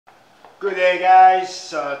Good day guys,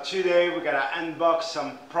 so today we're gonna unbox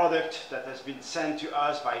some product that has been sent to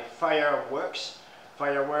us by Fireworks.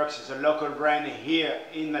 Fireworks is a local brand here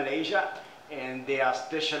in Malaysia and they are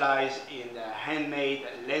specialized in handmade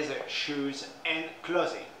leather shoes and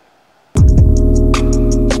clothing.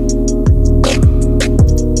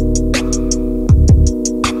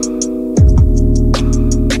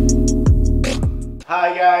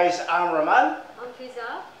 Hi guys, I'm Roman. I'm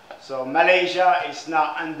Fiza. So Malaysia is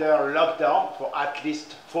now under lockdown for at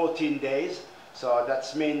least 14 days. So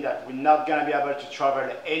that means that we're not going to be able to travel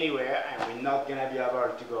anywhere and we're not going to be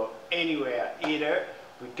able to go anywhere either.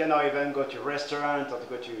 We cannot even go to restaurants or to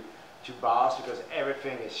go to bars because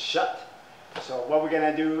everything is shut. So what we're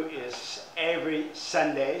going to do is every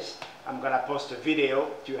Sundays I'm going to post a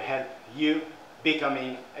video to help you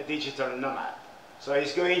becoming a digital nomad. So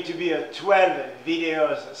it's going to be a 12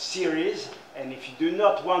 videos series, and if you do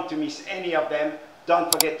not want to miss any of them,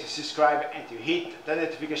 don't forget to subscribe and to hit the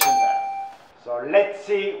notification bell. So let's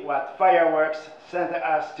see what Fireworks sent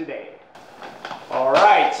us today.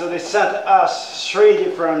 Alright, so they sent us 3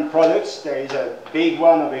 different products. There is a big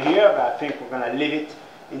one over here, but I think we're going to leave it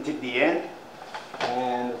until the end.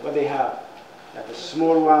 And what they have? They have a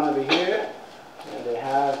small one over here, and they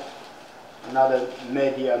have another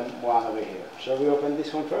medium one over here. Shall we open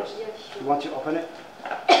this one first? Yes, sure. You want to open it?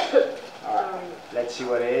 Alright, let's see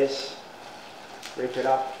what it is. Rip it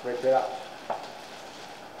up, rip it up.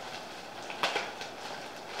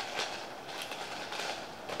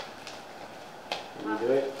 Can you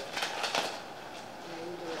do it?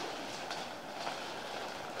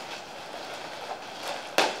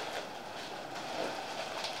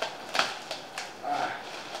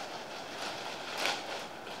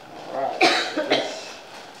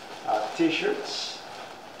 T-shirts.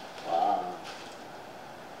 Wow.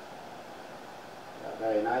 Yeah,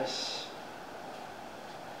 very nice.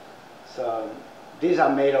 So these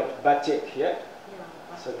are made of batik, yeah?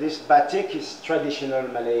 Yeah. So this batik is traditional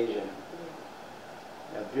Malaysian.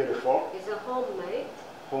 Yeah. Yeah, beautiful. It's a homemade.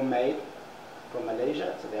 Homemade from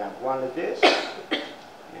Malaysia. So they have one like this.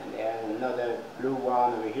 And they have another blue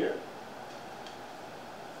one over here.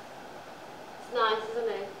 It's nice, isn't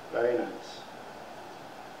it? Very nice.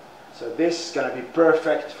 So this is going to be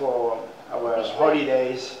perfect for our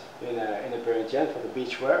holidays in Perhentian, for the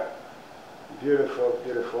beach wear. Beautiful,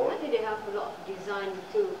 beautiful. I think they have a lot of design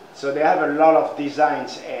too. So they have a lot of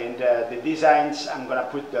designs, and the designs, I'm going to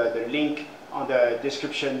put the link on the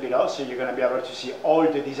description below, so you're going to be able to see all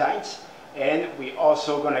the designs. And we're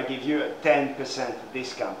also going to give you a 10%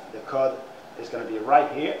 discount. The code is going to be right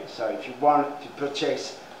here. So if you want to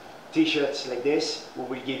purchase t-shirts like this, we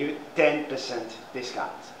will give you 10%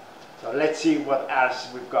 discount. So let's see what else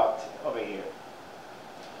we've got over here.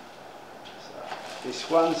 So this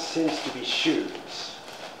one seems to be shoes.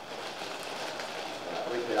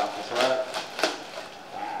 Rip it up as well.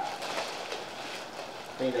 Wow.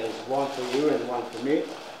 I think there is one for you and one for me.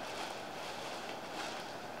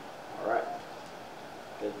 Alright.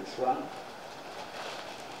 Take this one.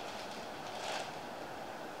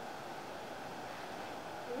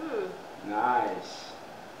 Nice.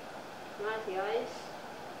 Nice, guys.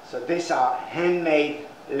 So these are handmade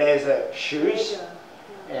leather shoes,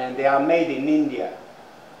 and they are made in India.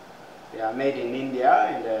 They are made in India,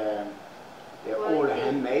 and they're all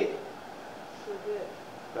handmade. So good.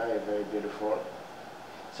 Very, very beautiful.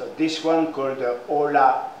 So this one called the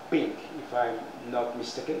Ola Pink, if I'm not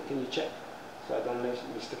mistaken. Can you check? So I don't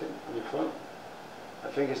mistaken on your phone. I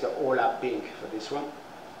think it's the Ola Pink for this one.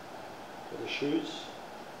 For the shoes.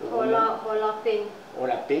 Ola Pink.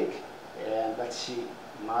 Ola Pink. And let's see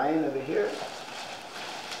mine over here.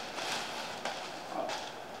 Oh.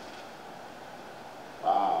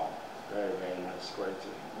 Wow, very, very nice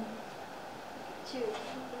quality.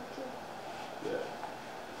 Yeah,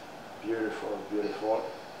 beautiful, beautiful.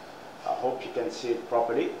 I hope you can see it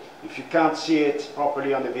properly. If you can't see it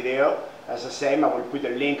properly on the video, as the same, I will put a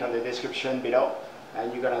link on the description below,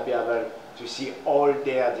 and you're gonna be able to see all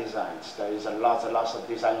their designs. There is a lot of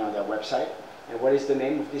design on their website. And what is the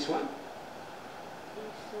name of this one?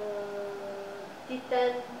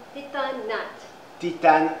 Titan Nut.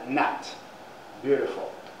 Titan Nut.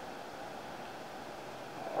 Beautiful.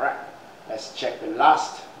 Alright, let's check the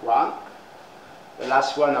last one. The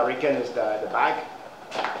last one I reckon is the bag.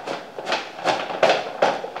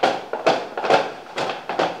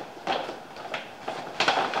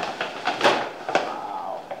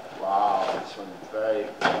 Wow, wow, this one is very,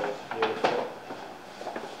 very beautiful.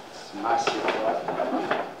 It's massive, right?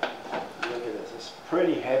 Look at this, it's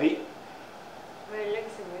pretty heavy. Very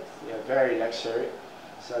luxurious. Yeah, very luxury.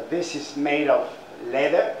 So this is made of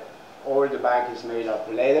leather. All the bag is made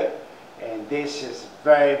of leather, And this is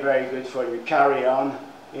very, very good for you carry on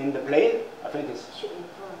in the plane. I think it's, Shoot in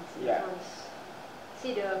front. Yeah.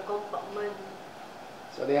 See the compartment.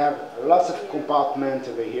 so they have lots of compartments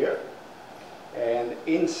over here. And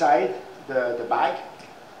inside the bag,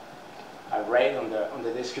 I read on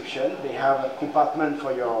the description, they have a compartment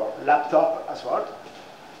for your laptop as well.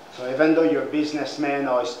 So even though you're a businessman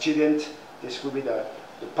or a student, this will be the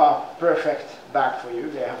perfect bag for you.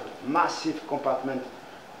 They have a massive compartment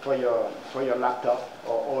for your laptop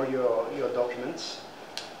or all your documents.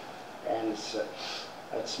 And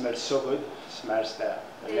it smells so good. It smells the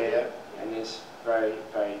leather, and it's very,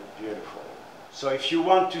 very beautiful. So if you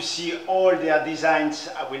want to see all their designs,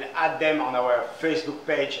 I will add them on our Facebook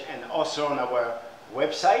page and also on our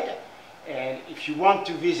website. And if you want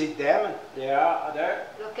to visit them, they are there.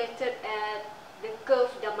 Located at the Curve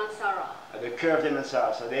Damansara. At the Curve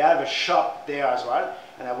Damansara. So they have a shop there as well.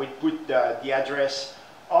 And I will put the address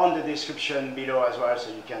on the description below as well, so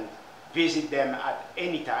you can visit them at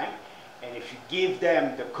any time. And if you give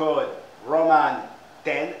them the code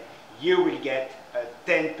ROMAN10, you will get a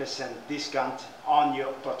 10% discount on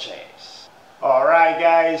your purchase. Alright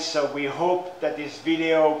guys, so we hope that this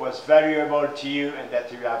video was valuable to you and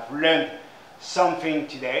that you have learned something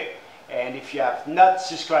today. And if you have not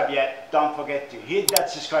subscribed yet, don't forget to hit that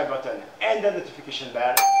subscribe button and the notification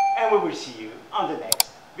bell, and we will see you on the next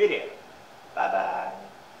video. Bye bye.